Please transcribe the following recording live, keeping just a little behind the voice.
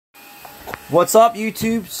What's up,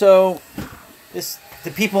 YouTube? So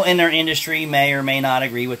the people in our industry may or may not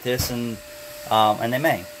agree with this, and they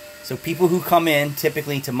may. So people who come in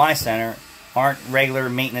typically to my center aren't regular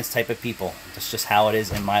maintenance type of people. That's just how it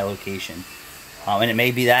is in my location. And it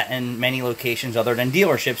may be that in many locations other than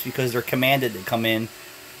dealerships because they're commanded to come in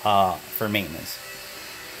for maintenance.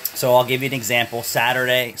 So I'll give you an example.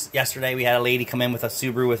 Yesterday we had a lady come in with a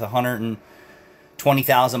Subaru with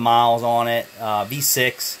 120,000 miles on it,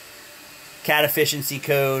 V6, cat efficiency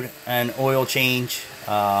code, and oil change.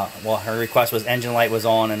 Well, her request was engine light was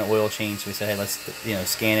on and oil change. So we said, hey, let's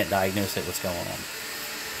scan it, diagnose it, what's going on.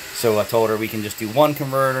 So I told her we can just do one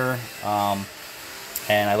converter,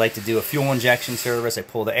 and I like to do a fuel injection service. I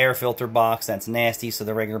pull the air filter box. That's nasty, so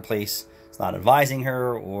the regular place is not advising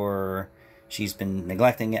her, or she's been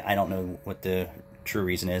neglecting it. I don't know what the true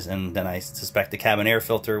reason is. And then I suspect the cabin air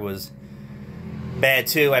filter was bad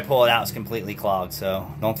too. I pull it out, it's completely clogged.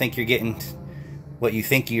 So don't think you're getting what you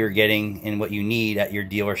think you're getting and what you need at your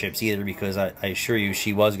dealerships either, because I assure you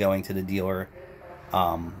she was going to the dealer,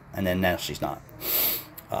 and then now she's not.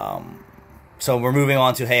 So we're moving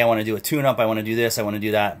on to, hey, I want to do a tune-up, I want to do this, I want to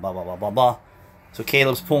do that, blah, blah, blah, blah, blah. So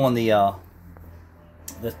Caleb's pulling the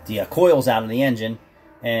coils out of the engine,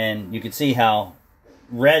 and you can see how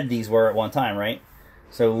red these were at one time, right?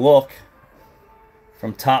 So look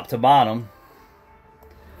from top to bottom,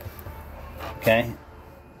 okay,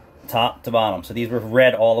 top to bottom. So these were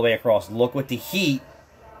red all the way across. Look what the heat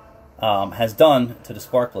has done to the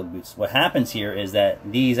spark plug boots. What happens here is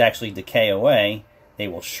that these actually decay away. They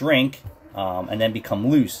will shrink and then become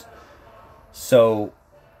loose. So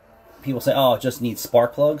people say, oh, it just needs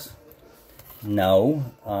spark plugs.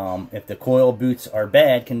 No. If the coil boots are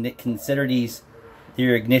bad, consider these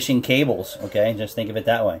your ignition cables. Okay, just think of it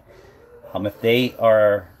that way. If they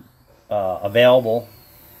are available,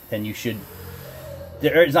 then you should,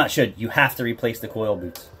 it's not should, you have to replace the coil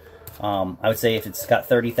boots. I would say if it's got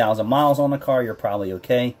 30,000 miles on the car, you're probably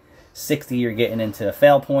okay. 60, you're getting into a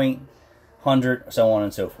fail point. 100, so on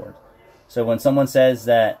and so forth. So when someone says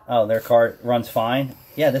that, oh, their car runs fine,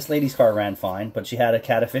 yeah, this lady's car ran fine, but she had a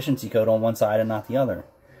cat efficiency code on one side and not the other.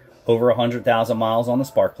 Over 100,000 miles on the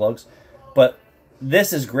spark plugs. But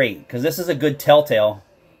this is great, because this is a good telltale,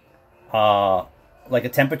 like a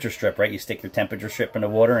temperature strip, right? You stick your temperature strip in the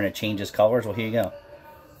water and it changes colors. Well, here you go.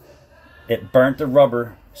 It burnt the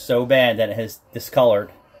rubber so bad that it has discolored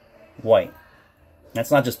white. That's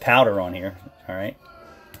not just powder on here, all right?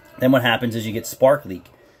 Then what happens is you get spark leak.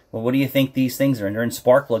 Well, what do you think these things are in? They're in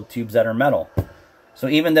spark plug tubes that are metal. So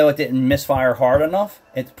even though it didn't misfire hard enough,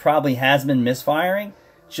 it probably has been misfiring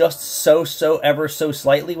just ever so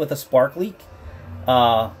slightly with a spark leak,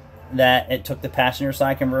 that it took the passenger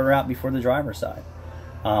side converter out before the driver's side.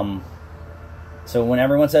 So when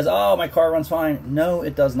everyone says, oh, my car runs fine, no,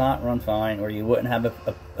 it does not run fine, or you wouldn't have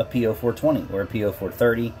a PO420 or a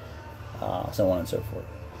PO430, so on and so forth.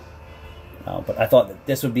 But I thought that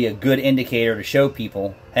this would be a good indicator to show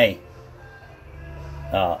people, hey,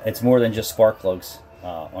 it's more than just spark plugs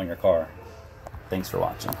on your car. Thanks for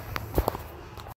watching.